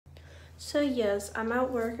So yes, I'm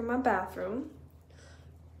at work in my bathroom.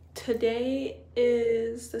 Today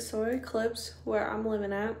is the solar eclipse where I'm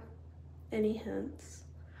living at. Any hints?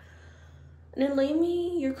 And then leave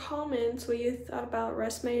me your comments what you thought about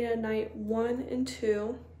WrestleMania Night 1 and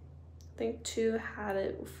 2. I think 2 had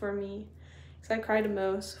it for me because I cried the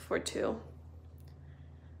most for 2.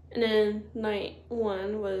 And then Night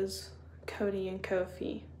 1 was Cody and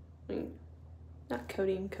Kofi. I mean, not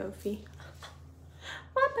Cody and Kofi.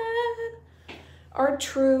 My bad.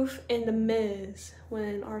 R-Truth and The Miz.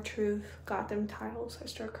 When R-Truth got them titles, I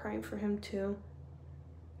started crying for him too.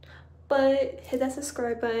 But hit that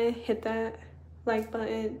subscribe button, hit that like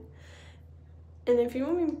button. And if you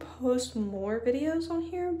want me to post more videos on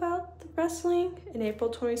here about the wrestling, in April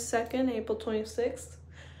 22nd, April 26th,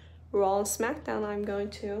 Raw and SmackDown I'm going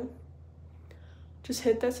to. Just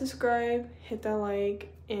hit that subscribe, hit that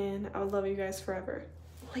like, and I would love you guys forever.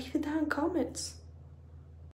 Leave it down in comments.